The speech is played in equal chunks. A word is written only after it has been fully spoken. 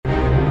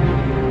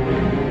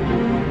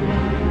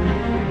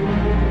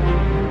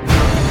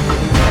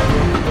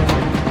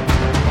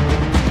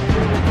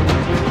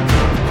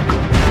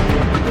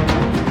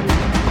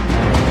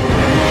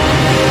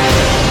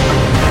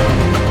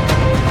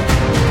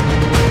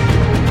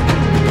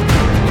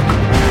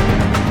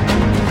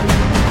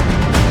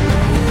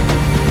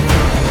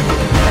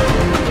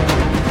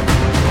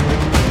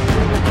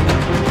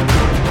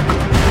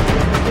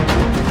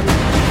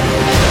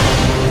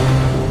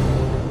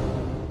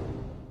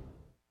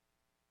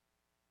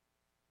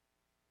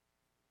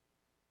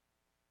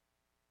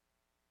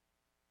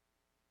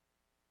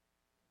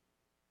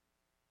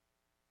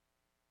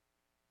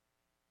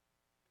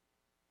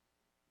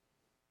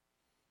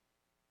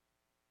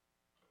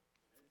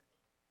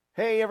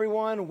Hey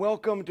everyone,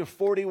 welcome to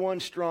 41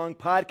 Strong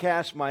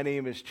Podcast. My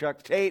name is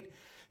Chuck Tate.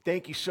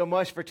 Thank you so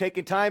much for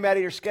taking time out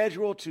of your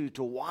schedule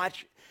to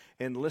watch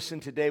and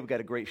listen today. We've got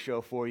a great show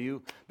for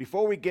you.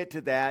 Before we get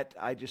to that,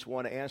 I just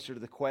want to answer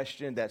the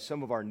question that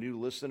some of our new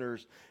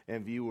listeners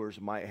and viewers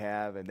might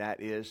have, and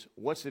that is,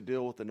 what's the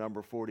deal with the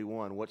number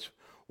 41?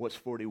 What's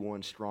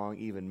 41 strong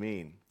even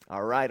mean?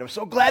 All right, I'm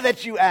so glad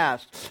that you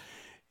asked.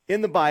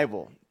 In the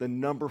Bible, the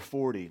number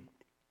 40,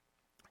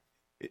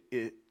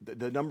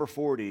 the number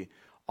 40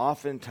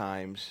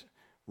 oftentimes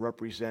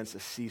represents a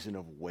season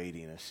of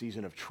waiting, a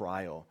season of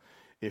trial,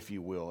 if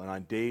you will. And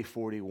on day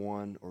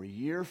 41 or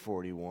year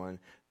 41,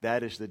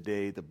 that is the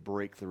day the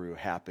breakthrough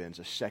happens,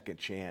 a second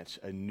chance,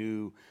 a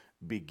new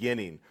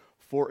beginning.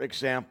 For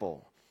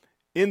example,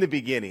 in the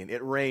beginning,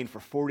 it rained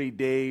for 40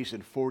 days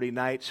and 40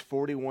 nights.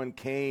 41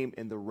 came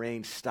and the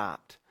rain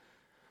stopped.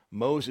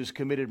 Moses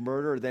committed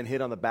murder, then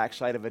hid on the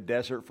backside of a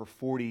desert for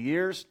 40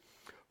 years.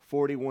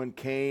 41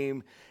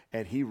 came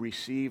and he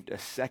received a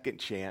second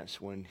chance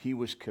when he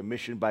was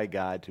commissioned by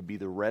God to be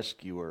the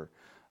rescuer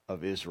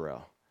of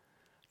Israel.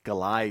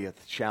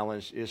 Goliath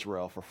challenged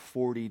Israel for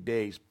 40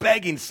 days,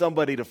 begging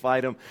somebody to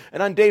fight him.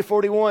 And on day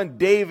 41,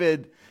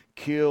 David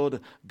killed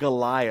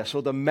Goliath.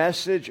 So the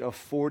message of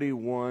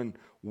 41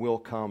 will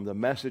come. The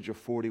message of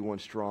 41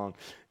 Strong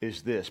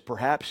is this.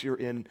 Perhaps you're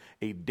in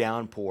a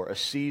downpour, a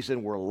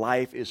season where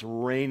life is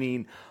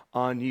raining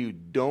on you.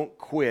 Don't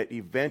quit.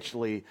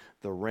 Eventually,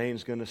 the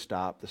rain's going to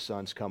stop. The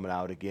sun's coming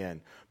out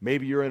again.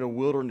 Maybe you're in a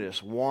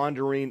wilderness,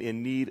 wandering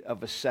in need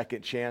of a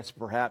second chance.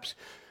 Perhaps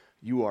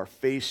you are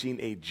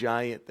facing a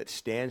giant that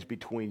stands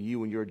between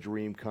you and your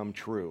dream come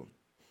true.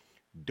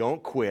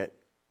 Don't quit.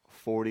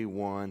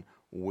 41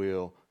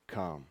 will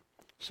come.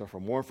 So for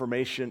more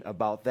information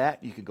about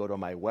that, you can go to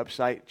my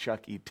website,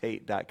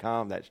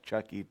 chucketate.com. That's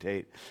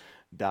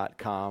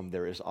chucketate.com.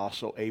 There is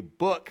also a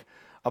book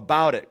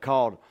about it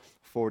called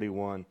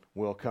 41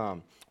 Will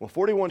Come. Well,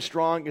 41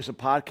 Strong is a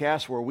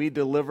podcast where we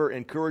deliver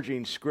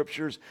encouraging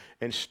scriptures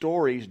and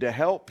stories to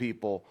help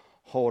people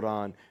hold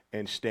on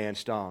and stand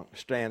strong.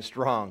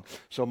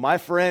 So my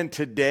friend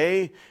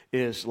today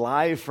is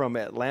live from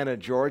Atlanta,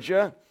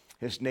 Georgia.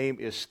 His name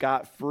is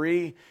Scott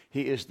Free.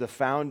 He is the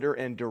founder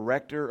and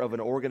director of an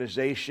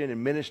organization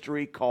and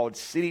ministry called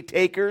City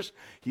Takers.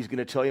 He's going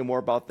to tell you more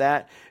about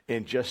that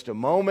in just a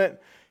moment.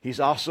 He's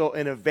also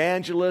an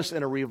evangelist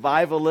and a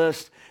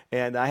revivalist,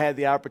 and I had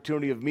the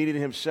opportunity of meeting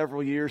him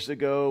several years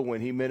ago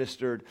when he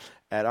ministered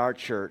at our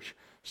church.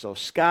 So,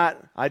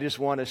 Scott, I just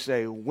want to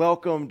say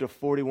welcome to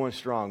 41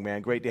 Strong,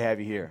 man. Great to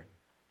have you here.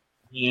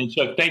 And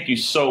Chuck, thank you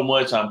so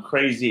much. I'm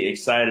crazy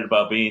excited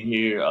about being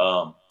here.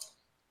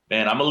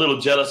 Man, I'm a little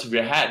jealous of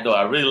your hat, though.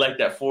 I really like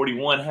that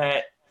 41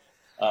 hat.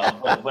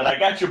 But I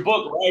got your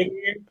book right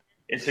here.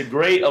 It's a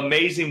great,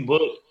 amazing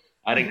book.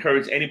 I'd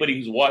encourage anybody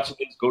who's watching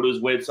this, go to his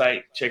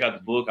website, check out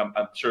the book. I'm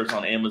sure it's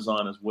on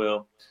Amazon as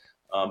well.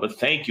 But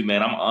thank you,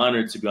 man. I'm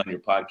honored to be on your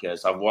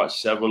podcast. I've watched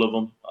several of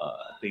them.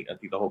 I think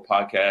the whole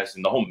podcast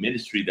and the whole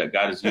ministry that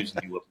God is using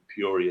you up in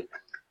Peoria,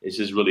 it's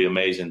just really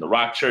amazing. The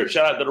Rock Church.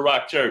 Shout out to the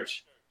Rock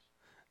Church.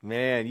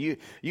 Man, you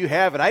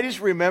have it. I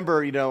just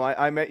remember,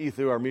 I met you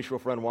through our mutual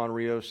friend Juan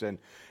Rios, and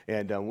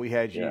we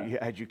had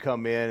you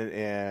come in,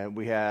 and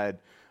we had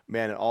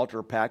an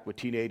altar packed with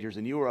teenagers,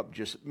 and you were up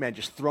just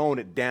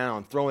throwing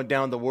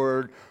down the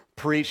word,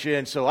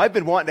 preaching. So I've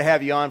been wanting to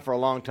have you on for a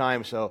long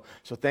time. So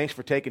thanks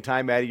for taking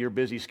time out of your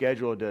busy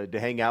schedule to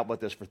hang out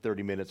with us for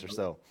 30 minutes or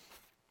so.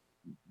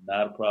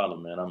 Not a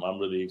problem, man. I'm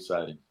really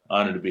excited.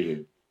 Honored to be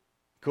here.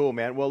 Cool,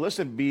 man. Well,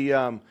 listen,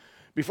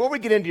 before we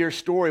get into your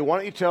story,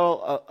 why don't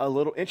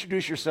you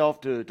introduce yourself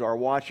to our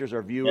watchers,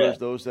 our viewers,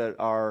 those that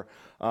are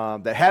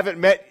that haven't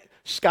met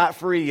Scott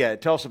Free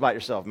yet. Tell us about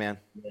yourself, man.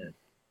 Yeah.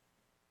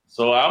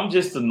 So I'm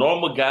just a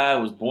normal guy. I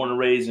was born and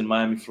raised in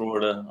Miami,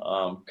 Florida.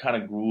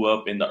 Kind of grew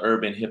up in the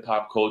urban hip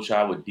hop culture.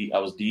 I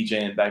was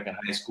DJing back in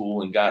high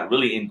school and got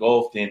really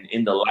engulfed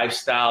in the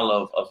lifestyle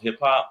of hip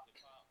hop.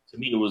 To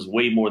me, it was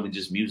way more than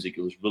just music.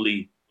 It was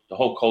really the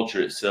whole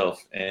culture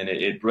itself, and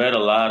it bred a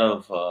lot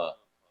of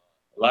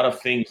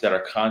things that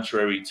are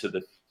contrary to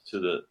the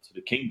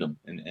kingdom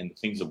and the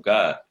things of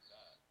God.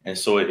 And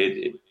so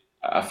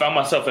I found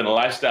myself in a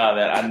lifestyle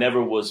that I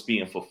never was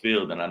being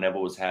fulfilled and I never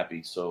was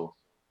happy. So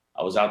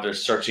I was out there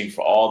searching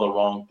for all the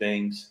wrong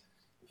things.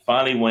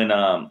 Finally, when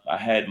I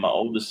had my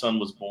oldest son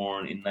was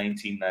born in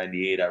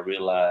 1998, I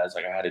realized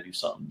I had to do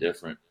something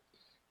different.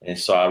 And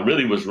so I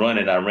really was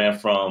running. I ran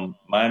from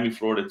Miami,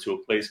 Florida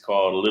to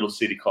a little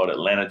city called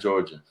Atlanta,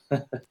 Georgia.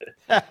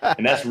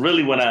 And that's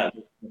really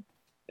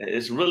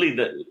it's really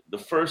the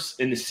first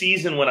in the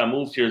season when I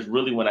moved here is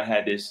really when I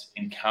had this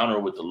encounter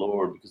with the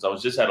Lord, because I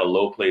was just at a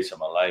low place in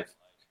my life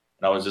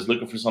and I was just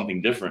looking for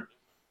something different.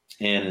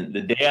 And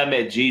the day I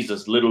met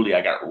Jesus, literally,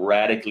 I got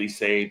radically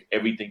saved.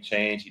 Everything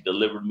changed. He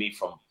delivered me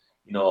from,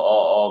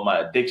 all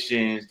my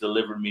addictions,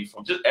 delivered me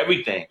from just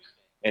everything.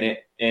 And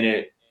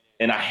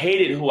I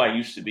hated who I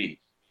used to be.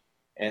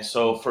 And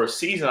so for a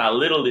season, I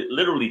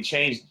literally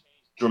changed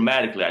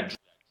dramatically.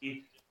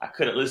 I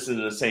couldn't listen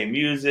to the same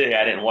music.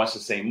 I didn't watch the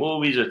same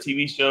movies or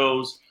TV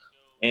shows.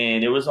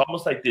 And it was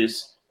almost like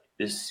this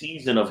this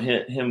season of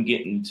him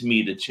getting to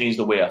me to change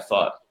the way I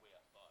thought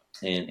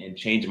and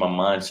change my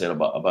mindset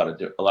about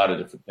a lot of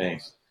different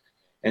things.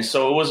 And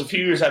so it was a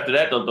few years after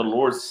that, the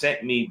Lord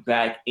sent me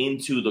back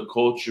into the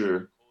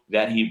culture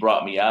that he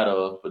brought me out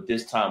of, but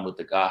this time with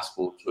the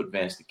gospel to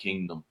advance the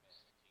kingdom.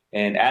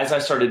 And as I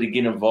started to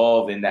get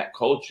involved in that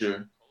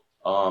culture,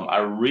 I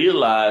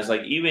realized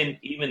like even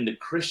the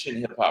Christian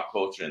hip hop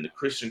culture and the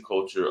Christian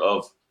culture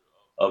of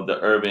the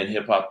urban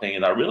hip hop thing,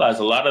 and I realized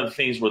a lot of the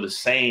things were the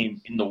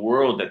same in the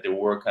world that they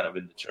were kind of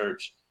in the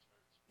church.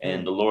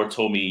 And the Lord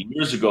told me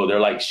years ago, they're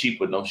like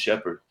sheep with no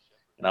shepherd.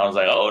 And I was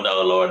like, oh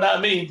no, Lord,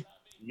 not me.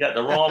 You got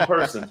the wrong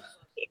person.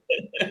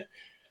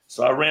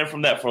 So I ran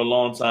from that for a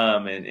long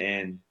time.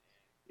 And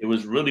it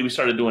was really, we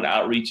started doing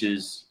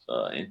outreaches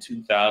in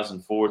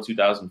 2004,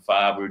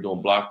 2005. We were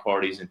doing block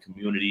parties in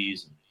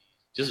communities,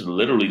 just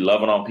literally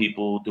loving on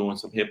people, doing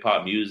some hip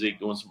hop music,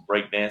 doing some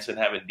breakdancing,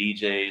 having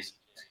DJs.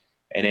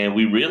 And then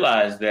we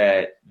realized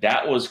that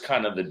was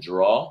kind of the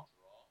draw.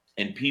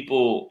 And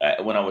people,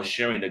 when I was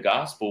sharing the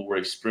gospel, were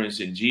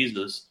experiencing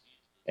Jesus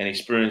and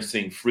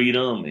experiencing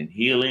freedom and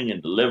healing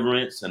and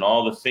deliverance and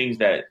all the things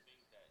that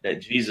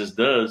Jesus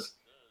does.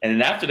 And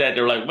then after that,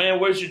 they were like, man,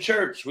 where's your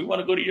church? We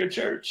want to go to your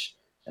church.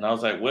 And I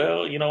was like,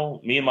 well,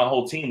 me and my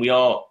whole team, we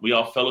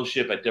all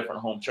fellowship at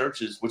different home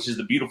churches, which is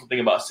the beautiful thing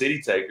about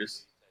City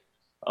Takers.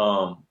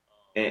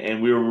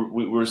 And we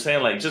were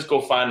saying, like, just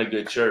go find a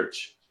good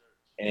church.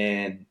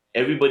 And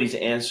everybody's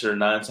answer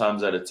 9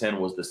 times out of 10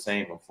 was the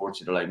same.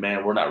 Unfortunately, like,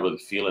 man, we're not really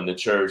feeling the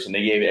church. And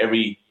they gave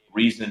every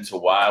reason to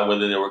why,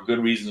 whether there were good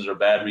reasons or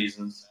bad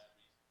reasons.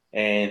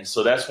 And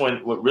so that's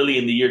when really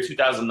in the year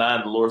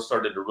 2009, the Lord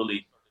started to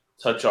really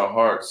touch our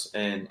hearts.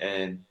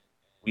 And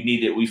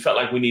we felt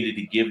like we needed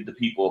to give the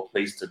people a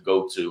place to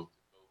go to.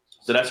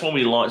 So that's when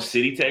we launched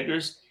City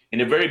Takers. In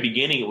the very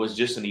beginning, it was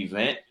just an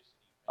event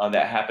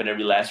that happened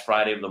every last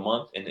Friday of the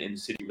month in the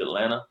city of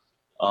Atlanta.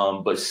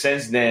 But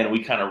since then,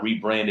 we kind of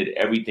rebranded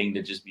everything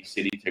to just be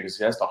City Takers.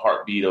 That's the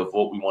heartbeat of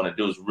what we want to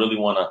do, is really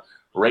want to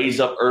raise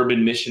up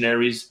urban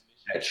missionaries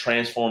that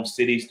transform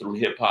cities through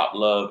hip hop,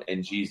 love,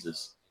 and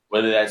Jesus.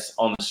 Whether that's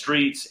on the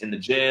streets, in the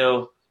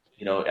jail,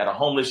 at a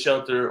homeless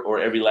shelter, or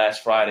every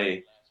last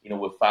Friday,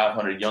 with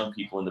 500 young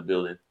people in the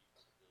building.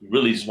 We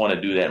really just want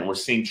to do that. And we're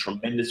seeing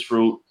tremendous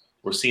fruit.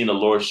 We're seeing the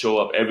Lord show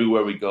up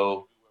everywhere we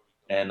go.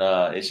 And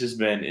it's just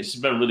been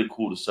really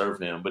cool to serve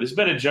him. But it's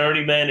been a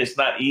journey, man. It's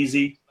not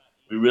easy.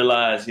 We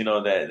realize,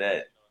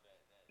 that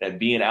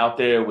being out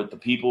there with the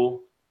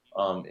people,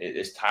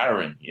 it's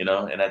tiring,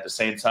 and at the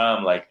same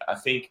time, like, I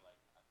think,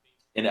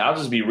 and I'll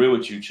just be real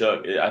with you,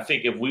 Chuck, I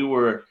think if we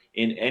were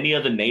in any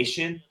other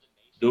nation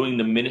doing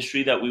the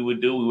ministry that we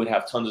would do, we would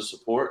have tons of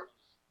support.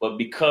 But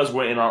because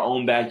we're in our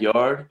own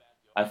backyard,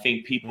 I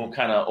think people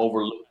kind of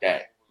overlook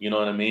that, you know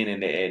what I mean?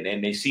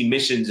 And they see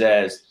missions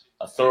as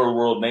a third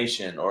world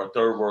nation or a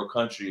third world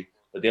country,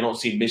 but they don't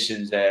see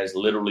missions as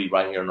literally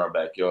right here in our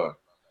backyard.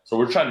 So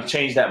we're trying to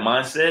change that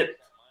mindset,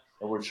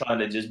 and we're trying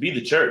to just be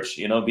the church,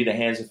 be the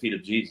hands and feet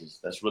of Jesus.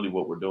 That's really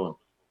what we're doing.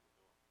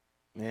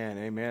 Man,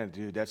 amen,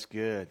 dude. That's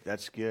good.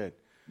 That's good.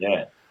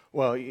 Yeah.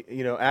 Well,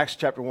 Acts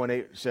chapter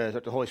 1:8 says,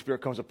 that the Holy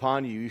Spirit comes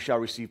upon you, you shall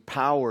receive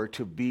power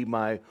to be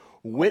my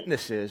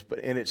witnesses.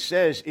 And it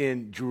says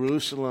in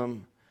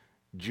Jerusalem,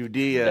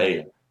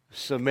 Judea,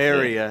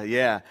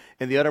 Samaria,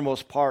 and the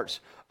uttermost parts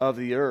of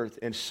the earth.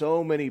 And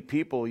so many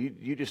people,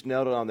 you just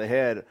nailed it on the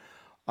head.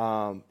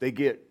 They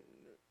get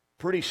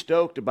pretty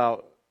stoked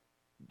about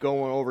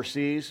going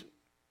overseas,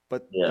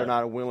 but they're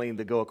not willing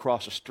to go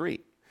across the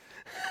street.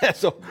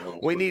 So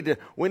we need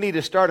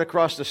to start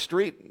across the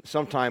street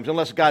sometimes,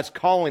 unless God's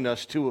calling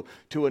us to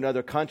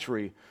another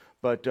country.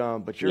 But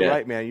you're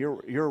right, man.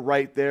 You're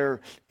right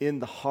there in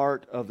the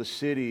heart of the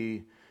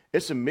city.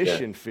 It's a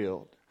mission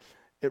field.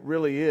 It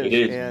really is. It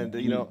is. And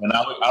and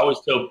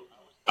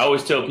I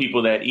always tell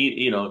people that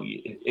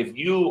if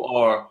you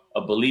are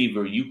a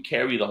believer, you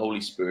carry the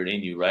Holy Spirit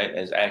in you, right?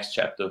 As Acts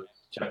chapter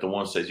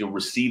 1 says, you'll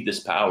receive this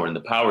power, and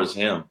the power is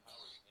Him.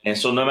 And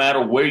so no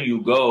matter where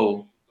you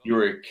go,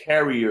 you're a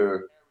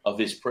carrier of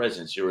His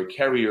presence. You're a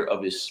carrier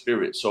of His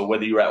Spirit. So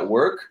whether you're at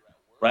work,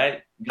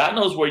 right? God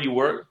knows where you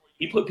work.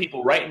 He put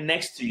people right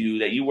next to you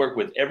that you work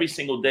with every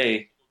single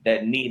day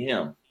that need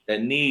Him,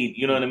 that need,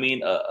 you know what I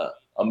mean,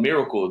 a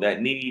miracle,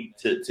 that need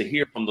to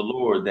hear from the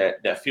Lord,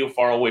 that feel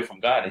far away from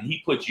God. And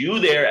He puts you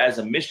there as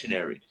a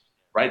missionary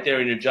right there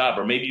in your job.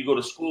 Or maybe you go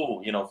to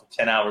school, for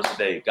 10 hours a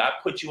day. God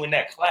put you in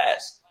that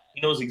class.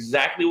 He knows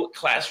exactly what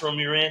classroom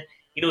you're in.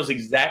 He knows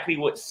exactly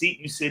what seat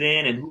you sit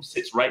in and who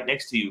sits right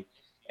next to you.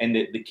 And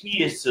the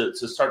key is to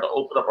start to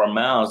open up our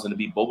mouths and to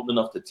be bold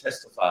enough to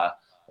testify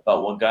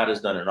about what God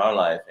has done in our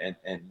life and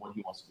what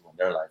He wants to do in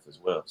their life as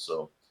well.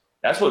 So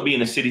that's what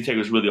being a City Taker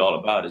is really all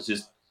about. It's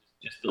just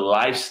the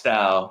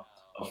lifestyle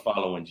of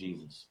following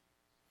Jesus.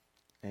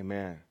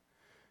 Amen.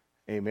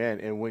 Amen.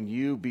 And when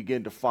you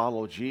begin to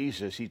follow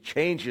Jesus, He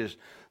changes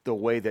the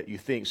way that you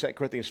think. 2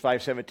 Corinthians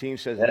 5:17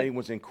 says that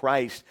anyone's in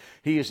Christ,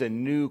 he is a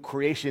new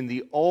creation.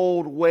 The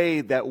old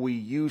way that we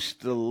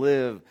used to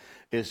live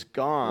is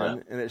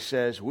gone. And it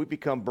says we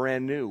become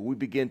brand new. We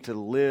begin to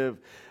live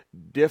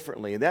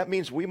differently. And that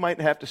means we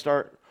might have to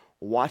start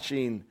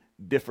watching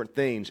different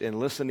things and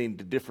listening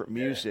to different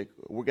music.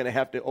 We're going to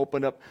have to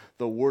open up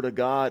the Word of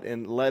God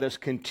and let us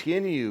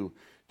continue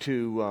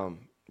to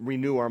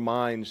renew our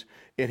minds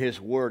in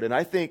His Word. And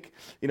I think,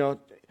 in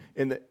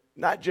the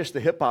not just the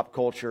hip hop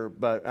culture,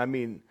 but I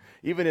mean,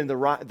 even in the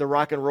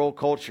rock and roll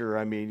culture,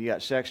 I mean, you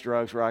got sex,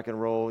 drugs, rock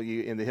and roll.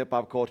 In the hip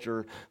hop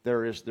culture,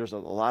 there's a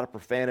lot of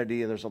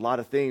profanity and there's a lot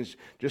of things.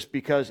 Just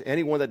because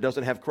anyone that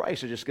doesn't have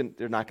Christ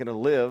they're not going to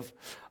live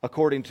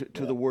according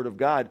to the Word of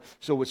God.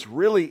 So it's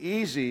really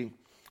easy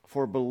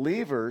for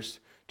believers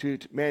to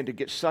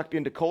get sucked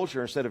into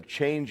culture instead of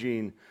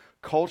changing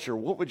culture.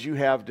 What would you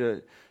have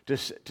to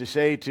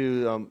say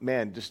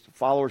to just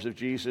followers of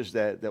Jesus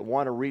that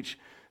want to reach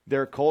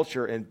their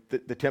culture, and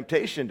the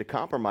temptation to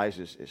compromise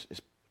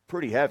is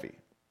pretty heavy?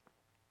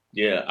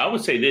 Yeah, I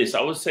would say this.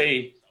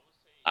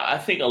 I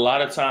think a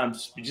lot of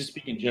times, just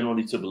speaking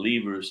generally to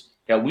believers,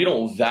 that we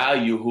don't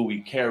value who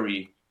we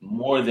carry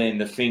more than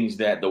the things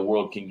that the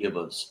world can give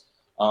us.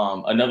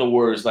 In other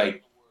words,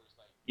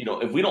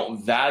 if we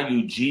don't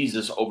value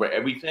Jesus over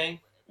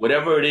everything,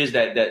 whatever it is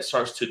that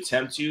starts to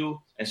tempt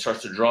you and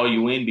starts to draw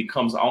you in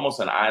becomes almost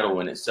an idol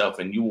in itself,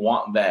 and you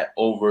want that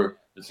over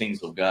the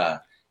things of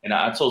God. And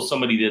I told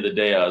somebody the other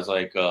day, I was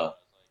like,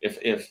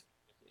 if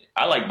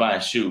I like buying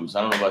shoes.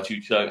 I don't know about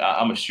you, Chuck.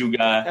 I'm a shoe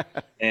guy,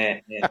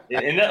 and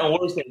nothing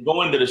worse than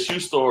going to the shoe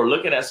store,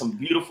 looking at some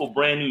beautiful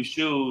brand new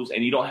shoes,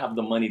 and you don't have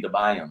the money to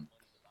buy them.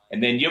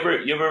 And then you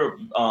ever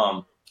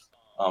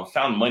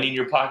found money in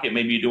your pocket?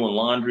 Maybe you're doing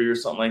laundry or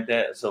something like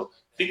that. So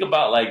think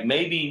about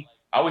maybe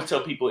I always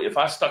tell people, if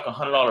I stuck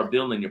 $100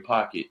 bill in your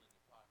pocket,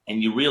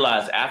 and you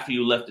realize after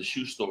you left the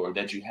shoe store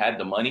that you had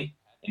the money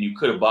and you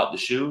could have bought the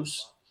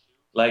shoes.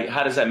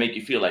 How does that make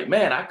you feel?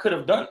 Man, I could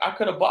have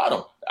bought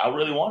them. I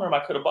really wanted them.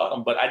 I could have bought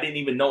them, but I didn't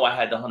even know I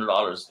had the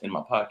 $100 in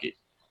my pocket.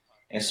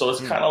 And so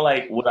it's kind of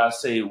like what I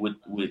say with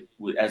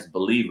as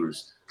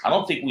believers. I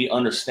don't think we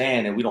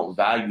understand and we don't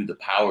value the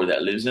power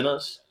that lives in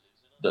us,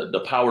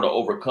 the power to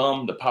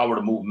overcome, the power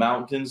to move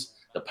mountains,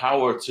 the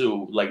power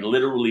to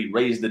literally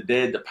raise the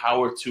dead, the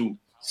power to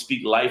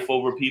speak life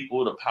over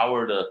people, the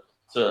power to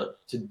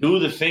do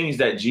the things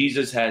that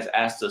Jesus has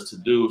asked us to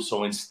do.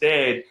 So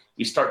instead,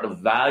 we start to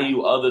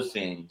value other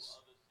things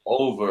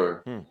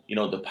over,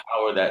 the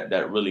power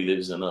that really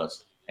lives in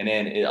us. And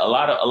then a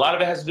lot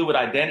of it has to do with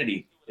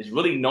identity. It's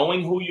really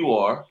knowing who you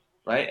are,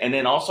 right? And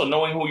then also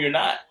knowing who you're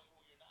not.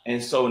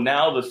 And so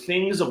now the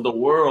things of the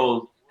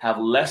world have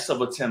less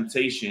of a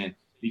temptation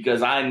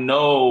because I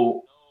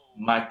know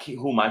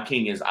who my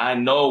king is. I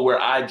know where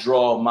I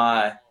draw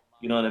my,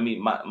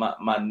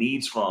 my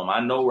needs from. I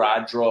know where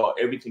I draw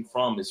everything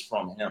from is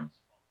from him.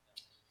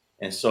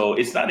 And so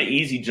it's not an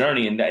easy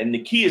journey. And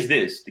the key is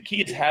this. The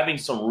key is having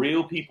some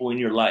real people in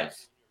your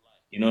life,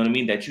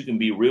 that you can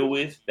be real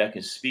with, that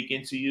can speak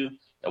into you,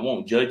 that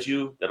won't judge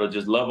you, that'll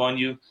just love on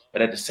you.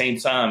 But at the same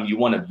time, you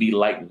want to be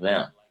like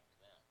them,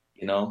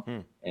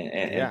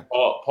 And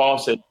Paul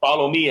said,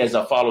 follow me as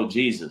I follow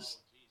Jesus.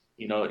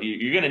 You're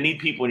going to need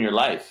people in your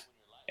life.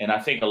 And I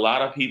think a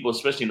lot of people,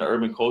 especially in the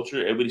urban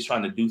culture, everybody's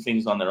trying to do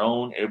things on their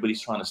own.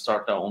 Everybody's trying to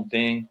start their own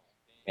thing.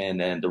 And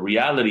then the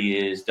reality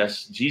is that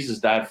Jesus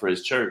died for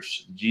his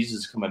church.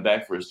 Jesus is coming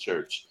back for his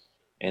church.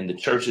 And the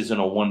church isn't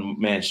a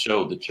one-man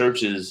show. The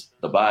church is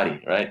the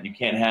body, right? The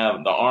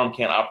arm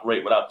can't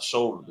operate without the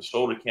shoulder. The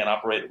shoulder can't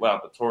operate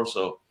without the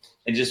torso.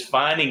 And just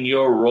finding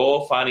your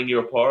role, finding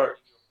your part,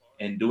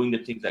 and doing the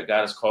things that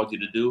God has called you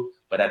to do.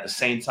 But at the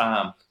same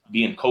time,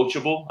 being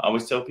coachable. I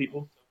always tell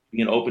people,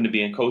 being open to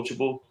being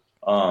coachable,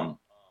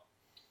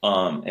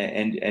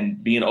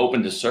 and being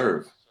open to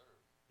serve.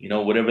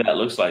 Whatever that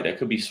looks like. That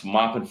could be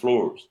mopping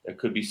floors. That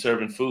could be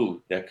serving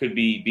food. That could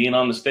be being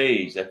on the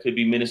stage. That could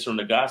be ministering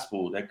the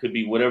gospel. That could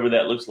be whatever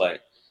that looks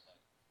like.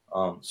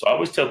 So I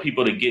always tell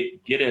people to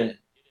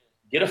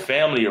get a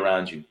family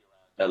around you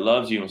that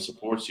loves you and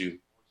supports you,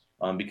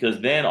 because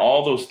then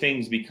all those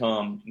things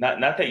become not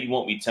that you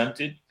won't be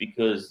tempted,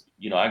 because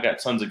I got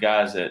tons of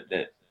guys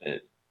that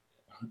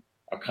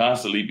are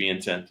constantly being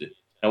tempted,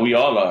 and we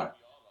all are.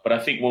 But I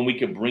think when we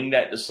can bring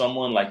that to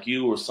someone like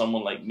you or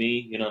someone like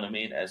me,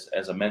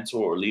 as a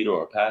mentor or leader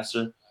or a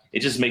pastor,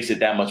 it just makes it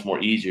that much more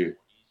easier,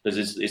 because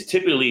it's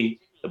typically,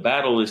 the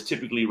battle is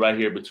typically right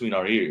here between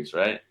our ears,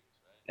 right?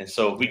 And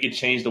so if we could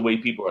change the way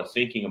people are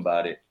thinking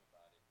about it,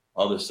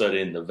 all of a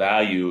sudden the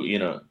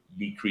value,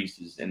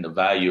 decreases, and the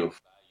value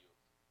of.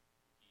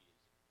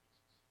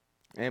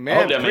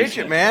 Amen. Preach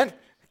it, man.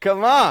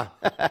 Come on.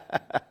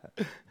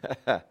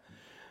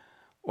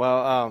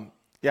 Well,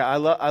 I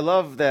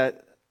love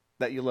that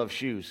you love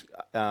shoes.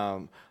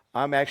 I'm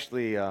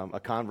actually a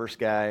Converse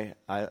guy.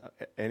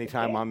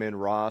 Anytime I'm in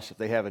Ross, if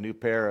they have a new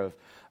pair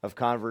of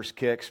Converse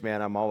kicks,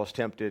 man, I'm always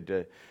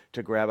tempted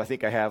to grab. I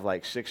think I have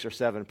 6 or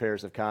 7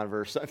 pairs of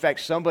Converse. In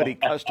fact, somebody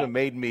custom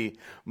made me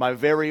my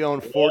very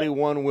own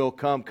 41 will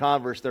come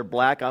Converse. They're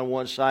black on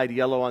one side,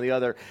 yellow on the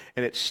other,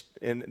 and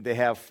they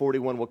have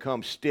 41 will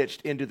come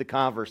stitched into the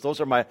Converse. Those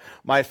are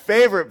my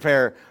favorite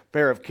pair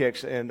of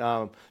kicks. And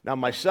now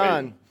my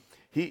son,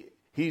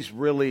 he's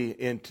really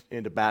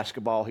into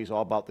basketball. He's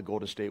all about the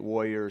Golden State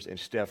Warriors and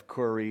Steph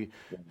Curry.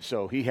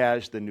 So he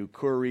has the new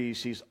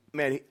Currys.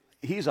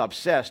 He's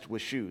obsessed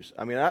with shoes.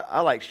 I mean,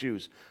 I like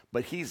shoes,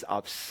 but he's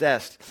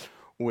obsessed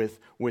with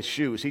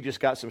shoes. He just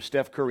got some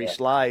Steph Curry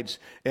slides.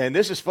 And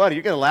this is funny.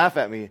 You're going to laugh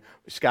at me,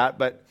 Scott,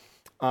 but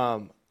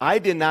I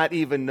did not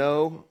even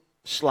know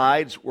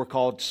slides were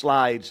called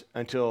slides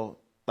until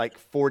like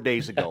 4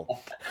 days ago.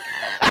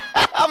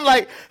 I'm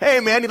like, hey,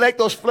 man, you like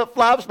those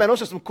flip-flops? Man,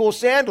 those are some cool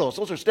sandals.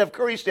 Those are Steph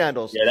Curry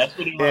sandals. Yeah, that's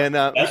what they were,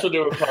 that's what they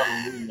were called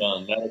when we were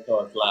young. Now they're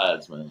called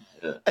slides, man.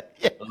 Yeah.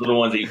 Those are the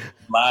ones that you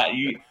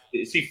slide.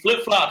 You see,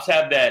 flip-flops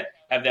have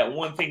that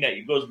one thing that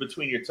goes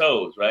between your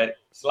toes, right?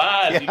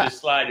 Slides, you just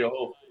slide your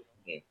whole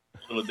foot.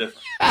 A little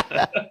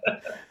different.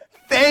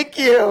 Thank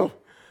you.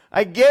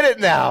 I get it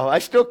now. I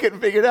still couldn't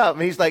figure it out.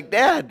 And he's like,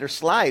 Dad, they're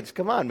slides.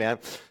 Come on, man.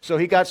 So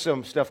he got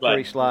some Steph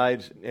Curry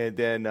slides, and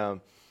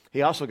then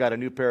he also got a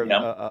new pair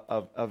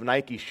of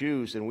Nike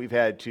shoes, and we've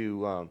had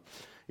to,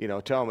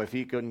 tell him if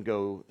he couldn't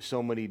go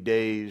so many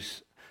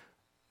days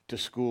to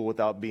school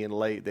without being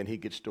late, then he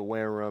gets to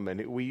wear them.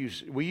 And we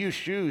use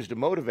shoes to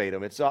motivate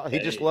him. It's all,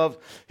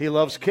 he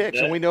loves kicks,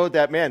 and we know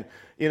that, man.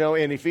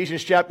 In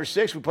Ephesians chapter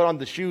 6, we put on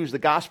the shoes, the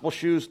gospel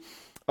shoes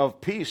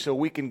of peace, so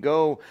we can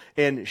go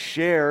and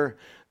share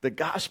the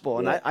gospel.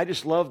 And I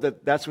just love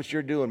that that's what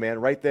you're doing, man.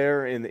 Right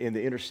there in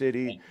the inner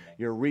city,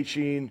 you're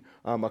reaching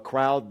a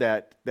crowd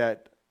that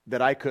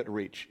I couldn't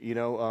reach.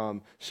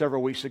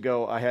 Several weeks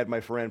ago, I had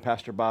my friend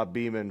Pastor Bob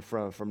Beeman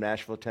from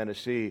Nashville,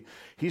 Tennessee.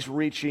 He's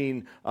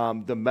reaching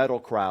the metal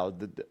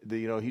crowd.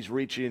 He's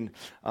reaching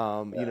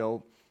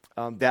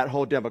that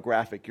whole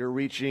demographic. You're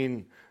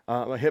reaching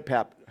a hip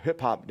hop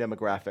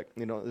demographic.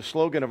 The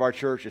slogan of our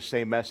church is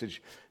same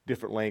message,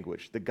 different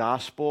language. The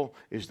gospel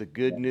is the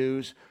good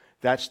news.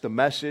 That's the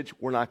message.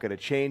 We're not going to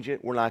change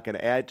it. We're not going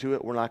to add to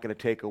it. We're not going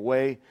to take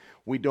away.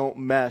 We don't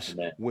mess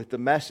with the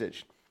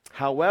message.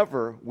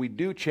 However, we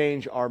do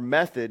change our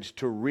methods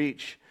to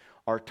reach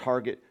our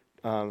target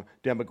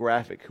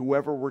demographic.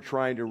 Whoever we're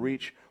trying to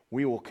reach,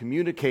 we will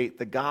communicate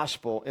the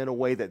gospel in a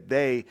way that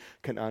they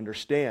can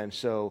understand.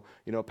 So,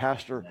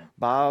 Pastor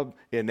Bob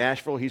in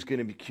Nashville, he's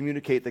going to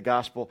communicate the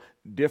gospel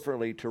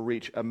differently to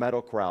reach a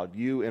metal crowd.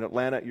 You in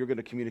Atlanta, you're going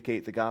to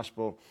communicate the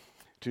gospel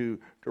to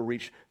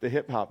reach the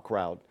hip-hop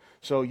crowd.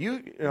 So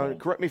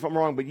correct me if I'm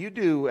wrong, but you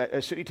do,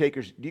 as City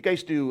Takers, do you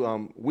guys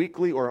do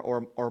weekly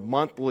or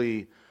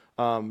monthly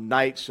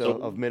nights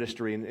of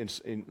ministry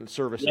and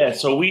services? Yeah,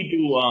 so we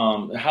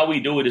do, how we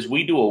do it is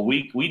we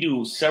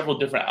do several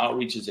different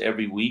outreaches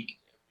every week.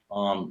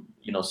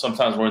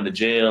 Sometimes we're in the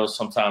jail,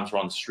 sometimes we're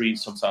on the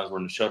streets, sometimes we're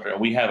in the shelter, and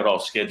we have it all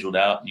scheduled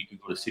out. You can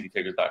go to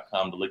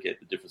citytakers.com to look at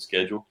the different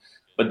schedule.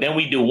 But then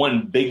we do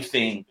one big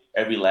thing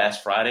every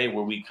last Friday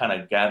where we kind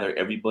of gather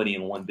everybody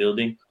in one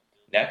building.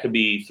 That could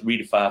be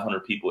 300 to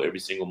 500 people every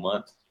single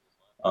month.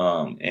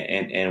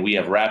 And we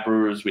have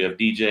rappers, we have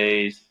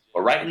DJs.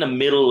 But right in the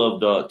middle of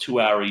the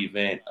 2-hour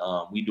event,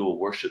 we do a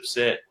worship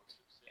set.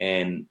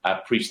 And I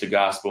preach the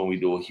gospel, and we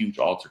do a huge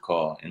altar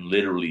call. And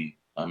literally,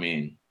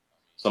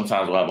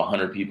 sometimes we'll have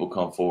 100 people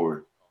come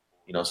forward.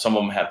 Some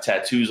of them have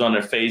tattoos on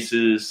their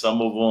faces.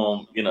 Some of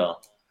them,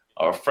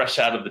 are fresh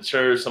out of the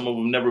church. Some of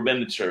them never been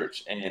to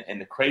church. And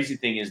the crazy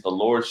thing is the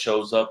Lord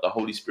shows up, the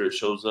Holy Spirit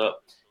shows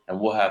up, and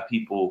we'll have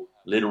people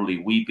literally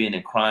weeping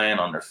and crying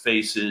on their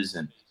faces.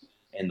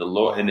 And the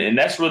Lord, and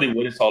that's really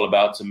what it's all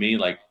about to me.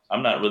 Like,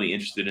 I'm not really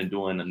interested in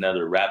doing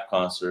another rap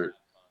concert.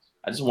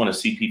 I just want to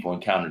see people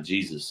encounter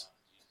Jesus.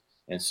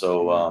 And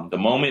so the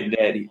moment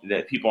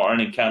that people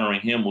aren't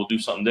encountering him, we'll do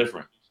something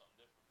different.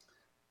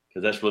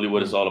 Because that's really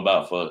what it's all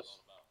about for us.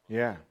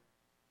 Yeah.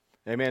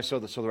 Amen. So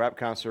the rap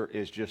concert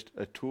is just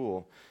a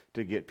tool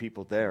to get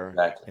people there.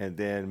 Exactly. And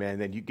then,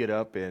 then you get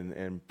up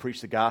and preach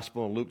the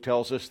gospel. And Luke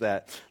tells us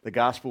that the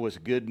gospel is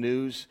good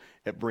news.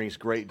 It brings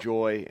great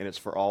joy, and it's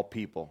for all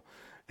people.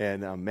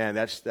 And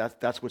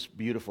that's what's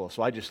beautiful.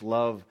 So I just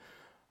love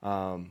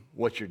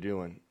what you're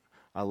doing.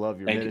 I love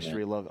your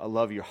ministry. I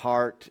love your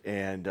heart.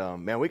 And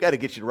man, we got to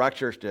get you to Rock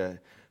Church to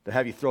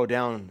have you throw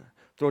down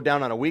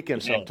on a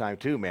weekend sometime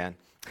too, man.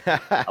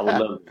 I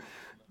would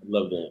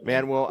love that.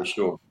 Man, well, for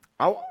sure.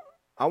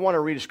 I want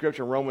to read a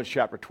scripture in Romans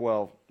chapter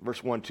 12,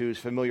 verse 1-2. It's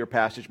a familiar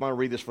passage. I'm going to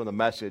read this from the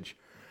Message.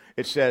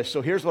 It says,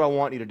 so here's what I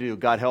want you to do,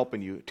 God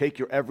helping you. Take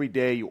your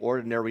everyday, your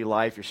ordinary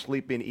life, your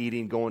sleeping,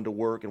 eating, going to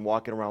work, and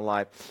walking around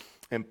life,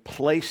 and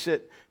place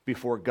it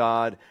before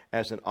God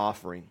as an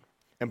offering.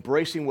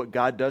 Embracing what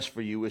God does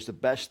for you is the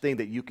best thing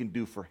that you can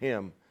do for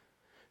him.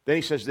 Then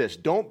he says this,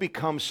 don't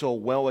become so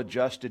well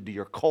adjusted to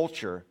your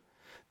culture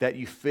that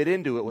you fit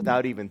into it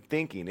without even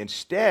thinking.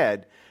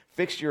 Instead,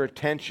 fix your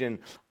attention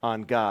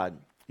on God.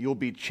 You'll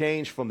be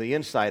changed from the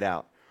inside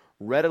out.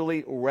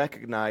 Readily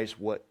recognize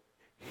what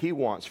he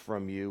wants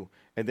from you,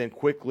 and then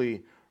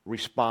quickly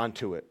respond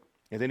to it.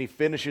 And then he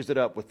finishes it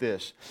up with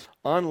this.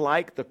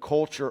 Unlike the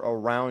culture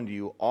around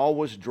you,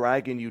 always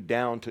dragging you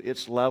down to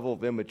its level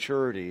of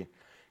immaturity,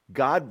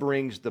 God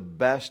brings the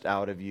best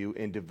out of you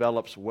and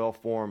develops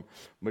well-formed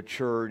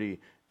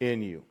maturity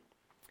in you.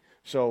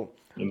 So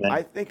Amen.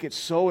 I think it's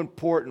so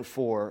important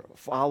for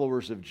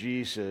followers of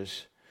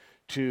Jesus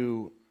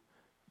to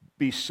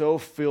be so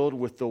filled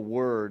with the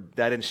Word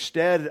that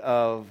instead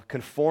of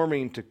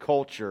conforming to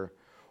culture,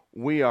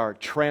 we are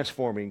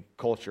transforming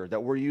culture,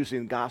 that we're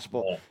using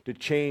gospel Yeah. to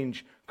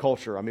change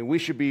culture. I mean, we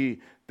should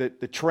be the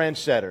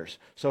trendsetters.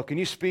 So can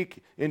you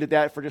speak into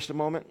that for just a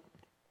moment?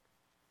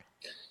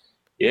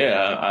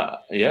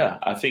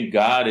 I think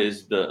God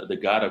is the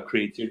God of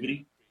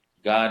creativity.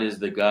 God is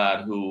the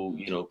God who,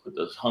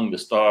 hung the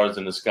stars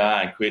in the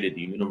sky and created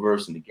the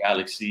universe and the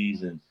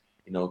galaxies, and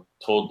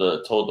told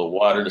the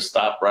water to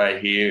stop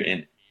right here.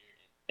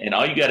 And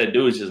all you got to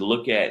do is just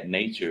look at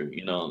nature.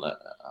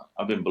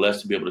 I've been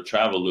blessed to be able to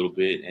travel a little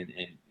bit, and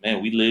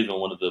man, we live in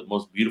one of the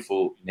most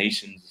beautiful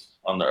nations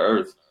on the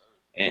earth,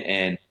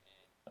 and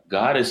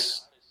God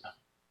is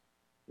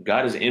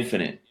God is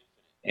infinite,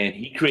 and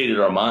He created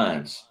our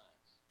minds,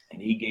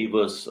 and He gave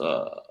us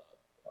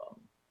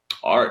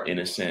art in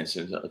a sense,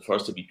 and for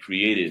us to be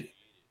creative.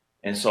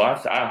 And so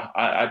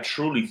I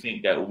truly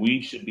think that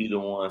we should be the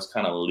ones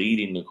kind of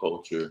leading the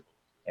culture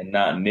and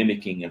not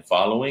mimicking and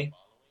following.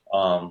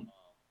 Um,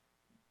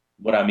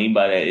 what I mean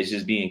by that is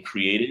just being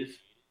creative.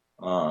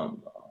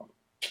 Um,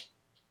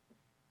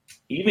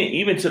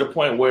 even to the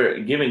point where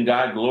giving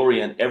God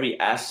glory in every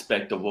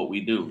aspect of what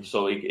we do.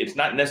 So it's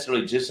not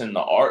necessarily just in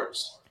the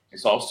arts.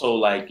 It's also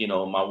like,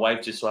 my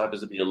wife just so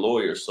happens to be a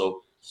lawyer.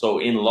 So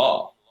in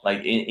law,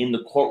 like in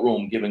the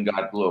courtroom, giving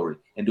God glory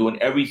and doing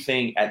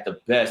everything at the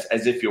best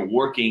as if you're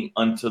working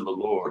unto the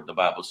Lord, the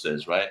Bible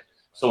says, right?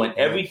 So in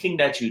everything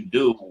that you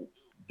do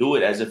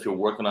it as if you're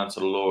working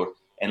unto the Lord,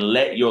 and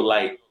let your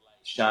light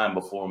shine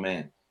before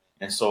men.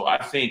 And so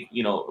I think,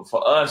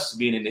 for us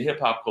being in the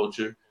hip hop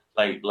culture,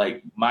 like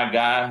my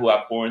guy who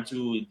I pour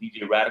into,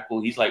 DJ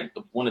Radical, he's like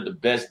one of the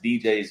best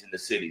DJs in the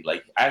city.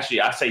 Like, actually,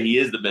 I say he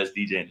is the best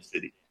DJ in the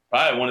city,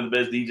 probably one of the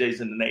best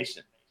DJs in the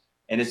nation.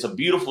 And it's a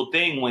beautiful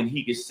thing when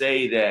he can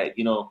say that,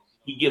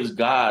 he gives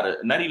God,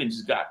 not even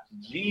just God,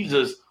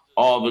 Jesus,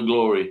 all the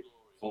glory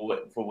for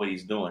what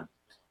he's doing.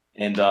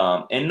 And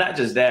not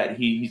just that,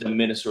 he's a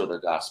minister of the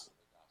gospel.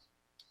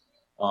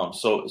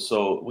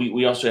 So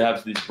we also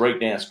have these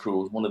breakdance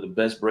crews, one of the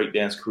best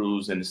breakdance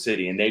crews in the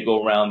city, and they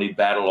go around, they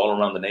battle all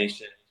around the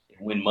nation,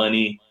 and win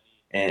money,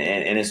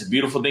 and it's a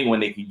beautiful thing when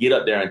they can get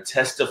up there and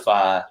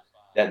testify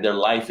that their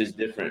life is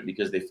different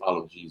because they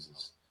follow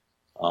Jesus.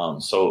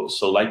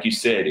 So like you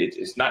said,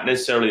 it's not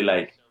necessarily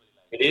like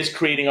it is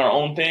creating our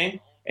own thing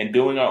and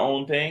doing our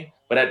own thing,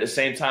 but at the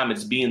same time,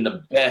 it's being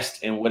the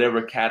best in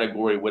whatever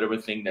category, whatever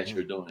thing that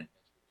you're doing.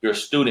 If you're a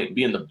student,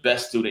 being the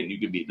best student you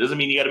could be. It doesn't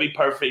mean you got to be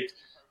perfect,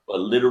 but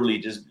literally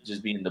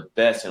just being the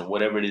best in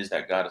whatever it is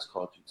that God has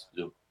called you to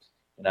do.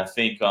 And I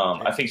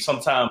think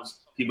sometimes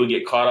people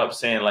get caught up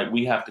saying like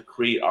we have to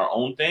create our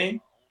own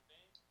thing.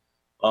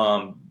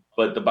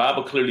 But the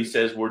Bible clearly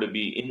says we're to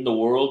be in the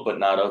world, but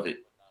not of it.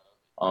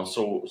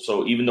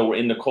 So even though we're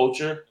in the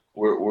culture,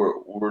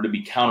 we're to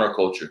be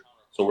counterculture.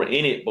 So we're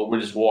in it, but we're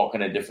just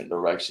walking a different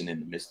direction in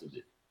the midst of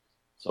it.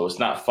 So it's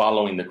not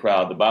following the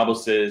crowd. The Bible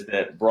says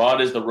that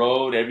broad is the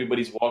road,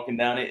 everybody's walking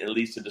down it, it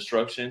leads to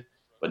destruction.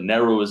 But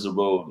narrow is the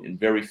road, and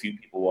very few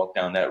people walk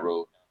down that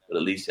road, but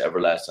it leads to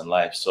everlasting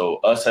life. So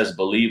us as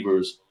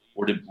believers,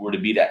 we're to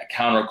be that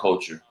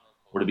counterculture.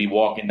 We're to be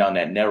walking down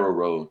that narrow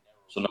road.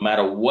 So no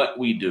matter what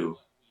we do,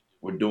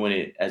 we're doing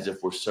it as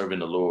if we're serving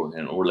the Lord,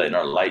 and we're letting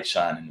our light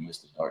shine in the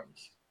midst of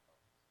darkness.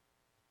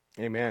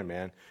 Amen,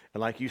 man.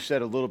 And like you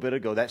said a little bit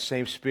ago, that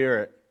same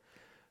spirit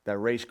that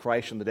raised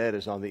Christ from the dead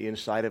is on the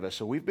inside of us.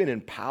 So we've been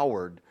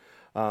empowered.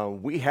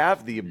 We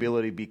have the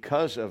ability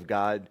because of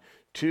God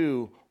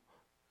to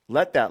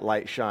let that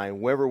light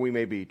shine wherever we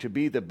may be, to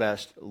be the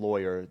best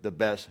lawyer, the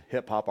best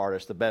hip-hop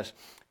artist, the best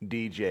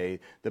DJ,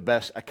 the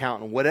best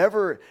accountant.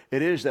 Whatever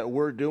it is that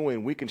we're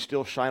doing, we can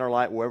still shine our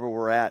light wherever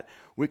we're at.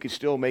 We can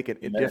still make a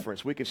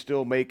difference. We can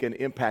still make an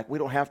impact. We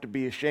don't have to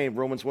be ashamed.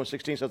 Romans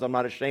 1:16 says, I'm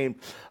not ashamed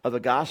of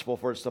the gospel,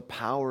 for it's the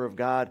power of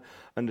God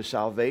unto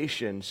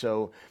salvation.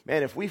 So,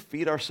 man, if we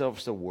feed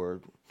ourselves the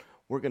Word,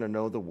 we're going to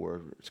know the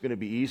Word. It's going to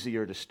be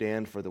easier to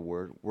stand for the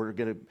Word. We're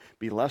going to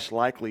be less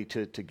likely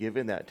to give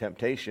in that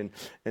temptation.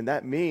 And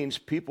that means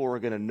people are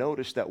going to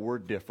notice that we're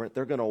different.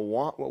 They're going to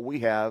want what we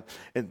have.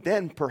 And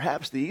then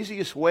perhaps the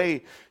easiest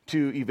way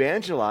to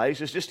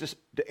evangelize is just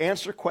to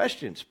answer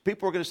questions.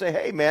 People are going to say,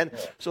 hey, man,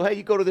 so hey,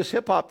 you go to this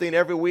hip-hop thing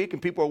every week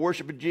and people are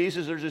worshiping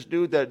Jesus. There's this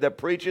dude that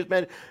preaches,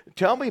 man.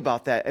 Tell me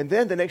about that. And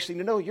then the next thing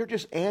you know, you're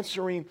just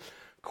answering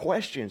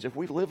questions. If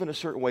we live in a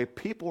certain way,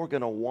 people are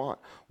going to want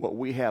what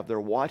we have. They're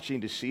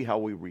watching to see how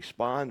we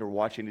respond or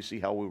watching to see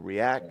how we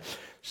react.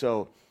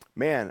 So,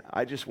 man,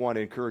 I just want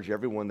to encourage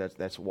everyone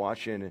that's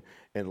watching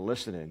and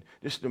listening.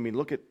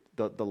 Look at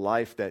the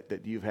life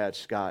that you've had,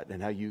 Scott,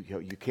 and how you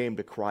came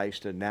to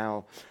Christ, and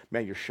now,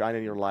 man, you're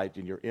shining your light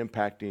and you're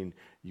impacting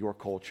your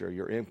culture.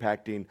 You're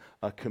impacting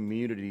a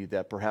community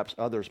that perhaps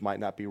others might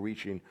not be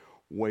reaching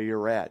where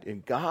you're at.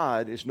 And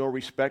God is no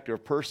respecter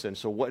of person.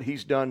 So what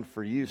he's done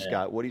for you, Yeah.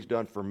 Scott, what he's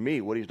done for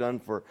me, what he's done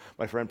for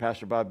my friend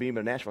Pastor Bob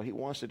Beeman in Nashville, he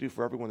wants to do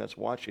for everyone that's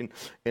watching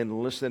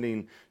and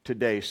listening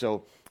today.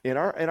 So in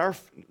our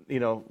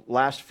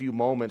last few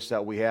moments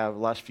that we have,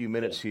 last few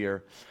minutes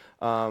here,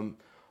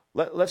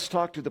 let's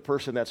talk to the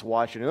person that's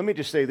watching. And let me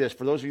just say this,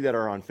 for those of you that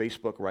are on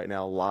Facebook right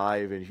now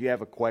live, and if you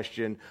have a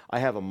question, I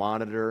have a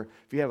monitor.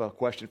 If you have a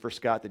question for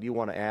Scott that you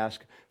want to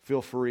ask,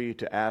 feel free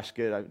to ask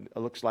it. It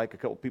looks like a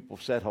couple people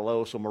said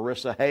hello. So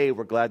Marissa, hey,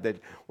 we're glad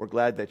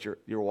that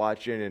you're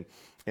watching.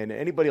 And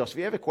anybody else, if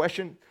you have a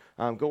question,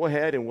 go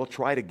ahead and we'll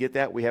try to get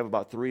that. We have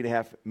about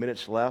 3.5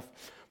 minutes left.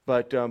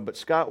 But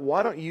Scott,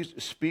 why don't you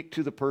speak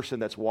to the person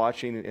that's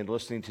watching and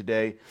listening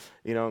today?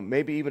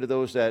 Maybe even to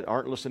those that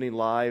aren't listening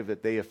live,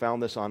 that they have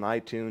found this on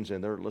iTunes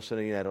and they're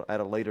listening at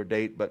a later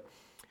date. But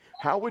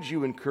how would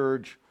you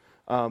encourage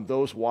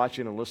those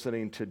watching and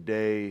listening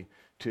today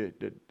to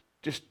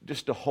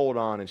just to hold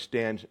on and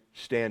stand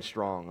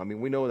strong? I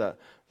mean, we know that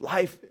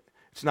life,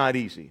 it's not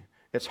easy.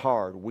 It's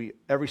hard.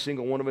 Every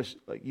single one of us,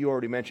 like you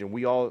already mentioned,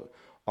 we all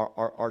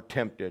are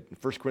tempted.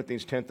 1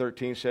 Corinthians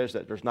 10:13 says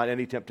that there's not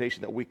any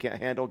temptation that we can't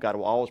handle. God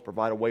will always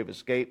provide a way of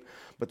escape.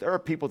 But there are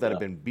people that have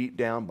been beat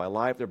down by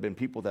life. There have been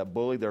people that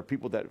bully. There are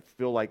people that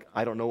feel like,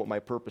 I don't know what my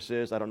purpose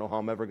is. I don't know how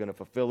I'm ever going to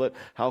fulfill it.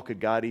 How could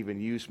God even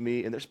use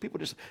me? And there's people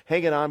just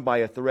hanging on by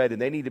a thread,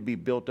 and they need to be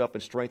built up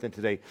and strengthened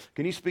today.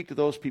 Can you speak to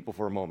those people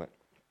for a moment?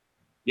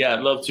 Yeah, I'd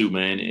love to,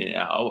 man. And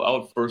I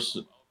would first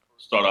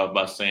start off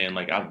by saying,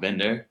 like, I've been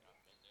there.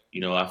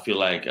 I feel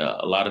like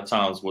a lot of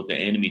times what the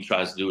enemy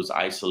tries to do is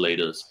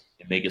isolate us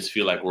and make us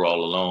feel like we're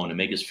all alone and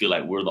make us feel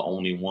like we're the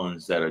only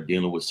ones that are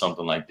dealing with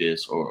something like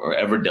this or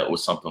ever dealt with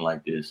something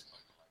like this.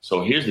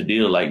 So here's the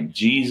deal. Like,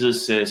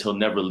 Jesus says he'll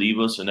never leave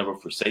us or never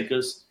forsake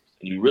us.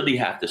 And you really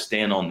have to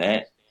stand on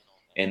that.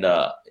 And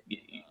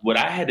what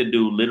I had to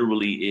do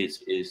literally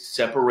is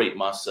separate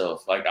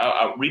myself. Like,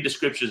 I read the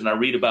scriptures and I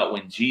read about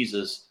when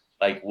Jesus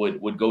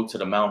would go to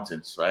the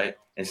mountains, right?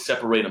 And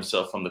separate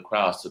himself from the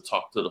crowds to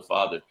talk to the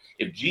Father.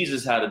 If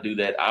Jesus had to do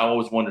that, I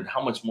always wondered,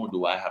 how much more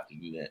do I have to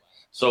do that?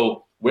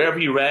 So wherever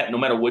you're at, no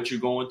matter what you're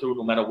going through,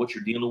 no matter what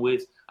you're dealing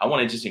with, I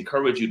want to just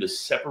encourage you to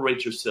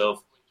separate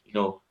yourself,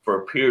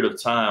 for a period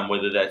of time,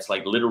 whether that's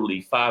like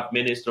literally 5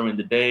 minutes during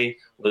the day,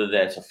 whether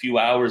that's a few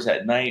hours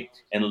at night,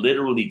 and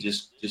literally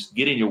just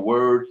get in your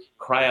word,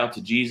 cry out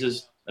to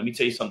Jesus. Let me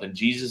tell you something.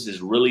 Jesus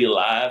is really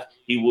alive.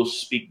 He will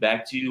speak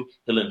back to you.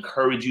 He'll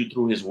encourage you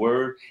through his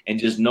word, and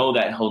just know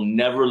that he'll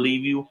never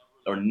leave you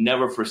or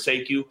never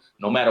forsake you.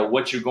 No matter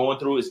what you're going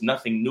through, it's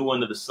nothing new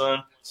under the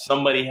sun.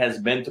 Somebody has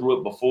been through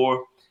it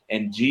before,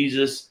 and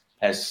Jesus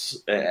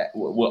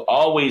will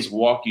always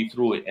walk you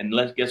through it. And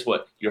guess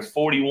what? Your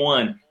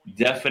 41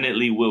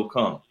 definitely will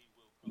come.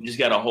 You just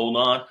got to hold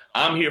on.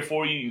 I'm here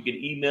for you. You can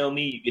email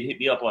me. You can hit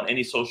me up on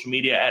any social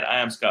media at I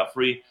Am Scott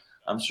Free.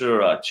 I'm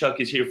sure Chuck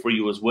is here for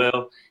you as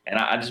well. And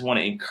I just want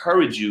to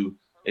encourage you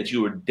that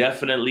you are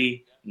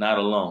definitely not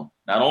alone.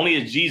 Not only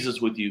is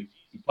Jesus with you,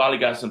 you probably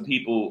got some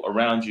people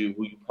around you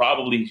who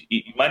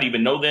you might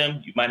even know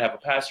them. You might have a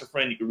pastor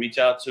friend you can reach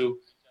out to.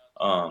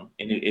 And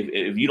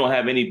if you don't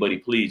have anybody,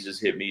 please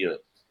just hit me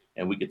up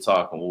and we can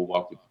talk and we'll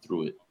walk with you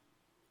through it.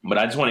 But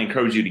I just want to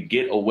encourage you to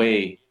get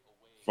away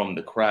from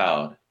the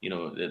crowd.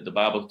 The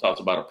Bible talks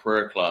about a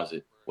prayer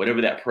closet.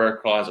 Whatever that prayer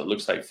closet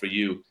looks like for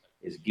you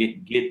is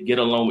get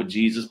alone with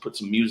Jesus, put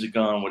some music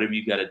on, whatever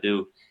you got to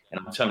do. And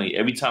I'm telling you,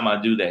 every time I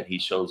do that, he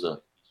shows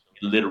up.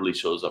 He literally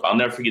shows up. I'll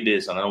never forget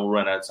this. And I know we're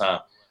running out of time.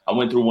 I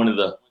went through one of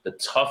the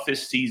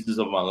toughest seasons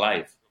of my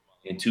life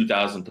in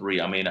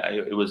 2003. I mean,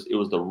 it was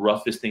the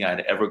roughest thing I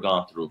had ever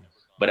gone through.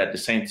 But at the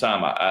same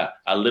time,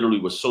 I literally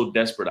was so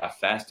desperate. I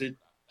fasted,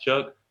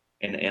 Chuck,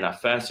 and I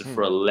fasted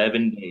for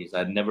 11 days.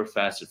 I'd never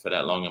fasted for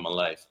that long in my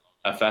life.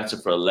 I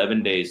fasted for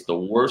 11 days, the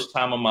worst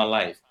time of my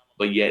life,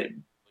 but yet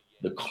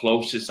the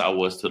closest I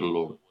was to the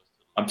Lord.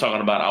 I'm talking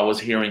about I was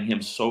hearing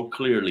him so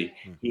clearly.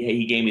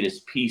 He gave me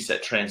this peace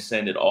that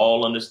transcended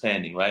all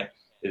understanding, right?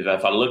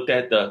 If I looked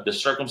at the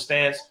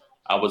circumstance,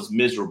 I was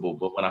miserable.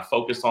 But when I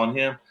focused on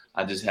him,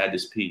 I just had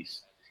this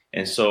peace.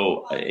 And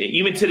so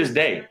even to this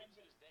day,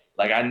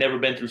 like, I'd never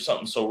been through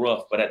something so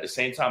rough. But at the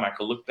same time, I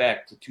could look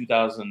back to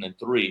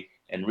 2003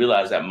 and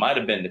realize that might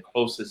have been the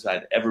closest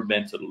I'd ever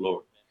been to the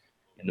Lord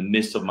in the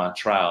midst of my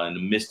trial, in the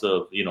midst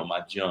of,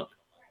 my junk.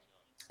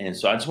 And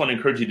so I just want to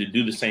encourage you to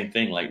do the same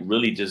thing. Like,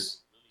 really just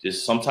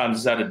sometimes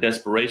it's out of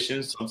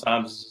desperation.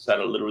 Sometimes it's just out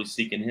of literally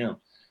seeking him.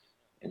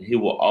 And he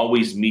will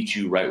always meet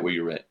you right where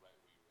you're at.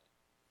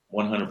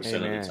 100% of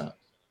the time.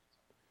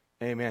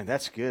 Amen.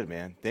 That's good,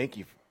 man. Thank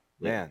you,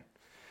 man.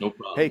 No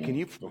problem. Hey,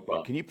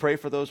 can you pray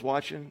for those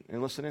watching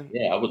and listening?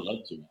 Yeah, I would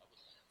love to.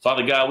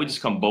 Father God, we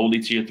just come boldly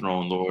to your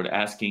throne, Lord,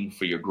 asking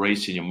for your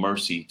grace and your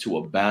mercy to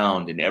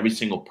abound in every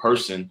single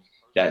person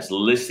that's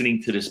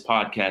listening to this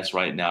podcast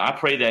right now. I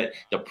pray that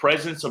the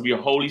presence of your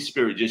Holy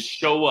Spirit just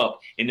show up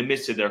in the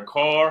midst of their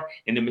car,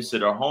 in the midst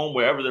of their home,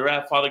 wherever they're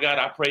at, Father God.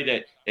 I pray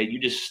that you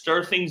just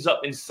stir things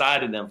up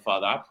inside of them,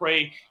 Father. I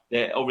pray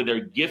that over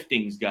their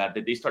giftings, God,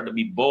 that they start to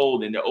be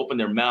bold and to open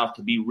their mouth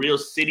to be real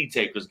city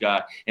takers,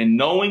 God, and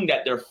knowing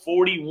that their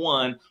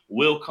 41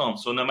 will come.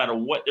 So no matter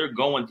what they're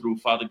going through,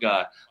 Father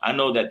God, I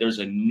know that there's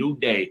a new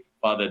day,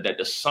 Father, that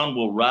the sun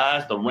will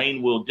rise, the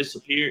rain will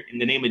disappear in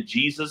the name of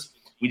Jesus.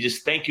 We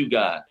just thank you,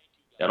 God,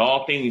 that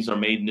all things are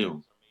made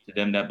new to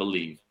them that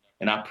believe.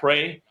 And I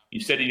pray, you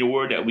said in your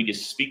word that we can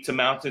speak to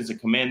mountains and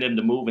command them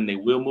to move, and they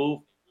will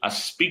move. I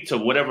speak to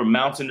whatever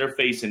mountain they're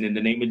facing in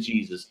the name of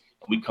Jesus.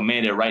 We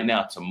command it right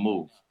now to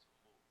move.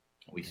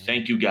 We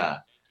thank you,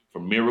 God, for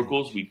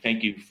miracles. We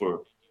thank you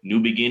for new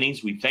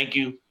beginnings. We thank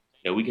you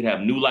that we could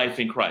have new life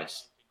in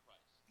Christ.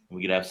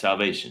 We could have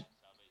salvation.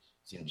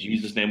 In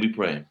Jesus' name we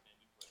pray.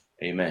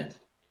 Amen.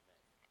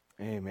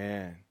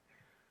 Amen.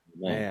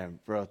 Man,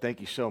 bro,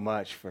 thank you so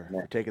much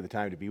for taking the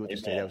time to be with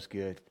us today. That was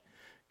good.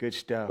 Good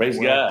stuff. Praise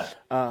God.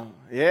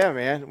 Yeah,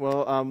 man.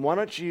 Well, why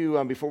don't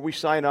you, before we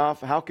sign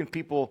off, how can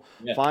people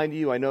find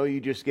you? I know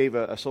you just gave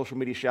a social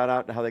media shout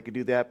out to how they could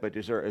do that, but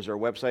is there a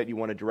website you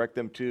want to direct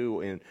them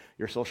to, and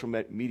your social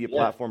media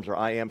platforms are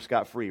I Am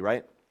Scott Free,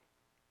 right?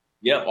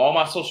 Yep. All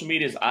my social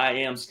media is I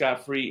Am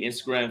Scott Free,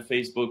 Instagram,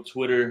 Facebook,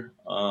 Twitter.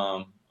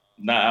 I'm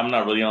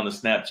not really on the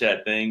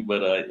Snapchat thing,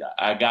 but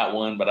I got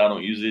one, but I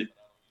don't use it.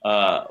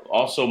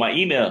 Also my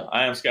email,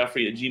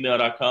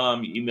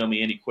 iamscottfree@gmail.com. You email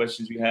me any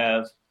questions you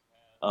have.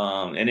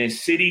 And then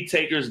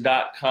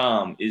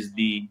citytakers.com is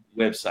the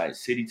website,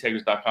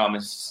 citytakers.com.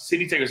 And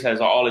City Takers has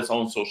all its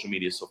own social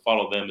media, so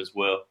follow them as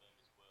well.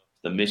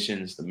 The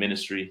missions, the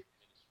ministry.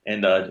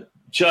 And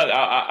Chuck,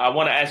 I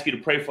want to ask you to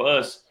pray for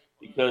us,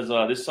 because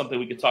this is something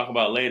we can talk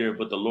about later,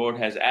 but the Lord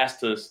has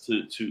asked us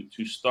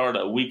to start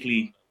a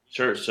weekly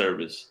church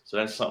service. So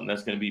that's something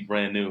that's going to be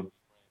brand new.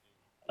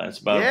 It's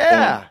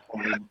about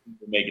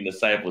making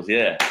disciples.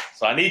 Yeah.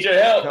 So I need your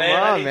help, man.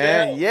 Come on,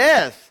 man.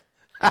 Yes.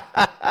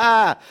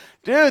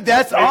 Dude,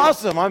 that's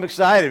awesome. I'm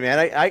excited,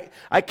 man.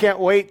 I can't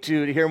wait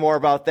to hear more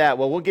about that.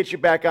 Well, we'll get you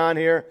back on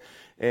here.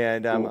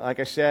 And like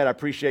I said, I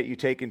appreciate you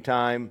taking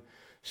time.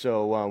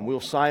 So we'll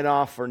sign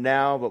off for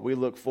now, but we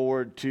look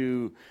forward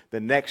to the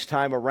next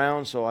time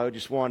around. So I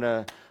just want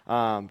to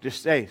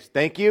just say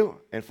thank you.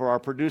 And for our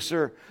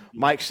producer,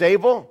 Mike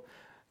Sable,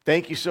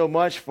 thank you so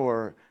much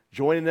for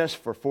joining us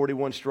for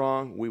 41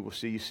 Strong. We will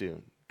see you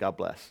soon. God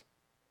bless.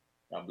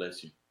 God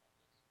bless you.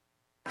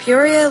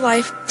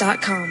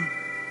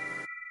 PeoriaLife.com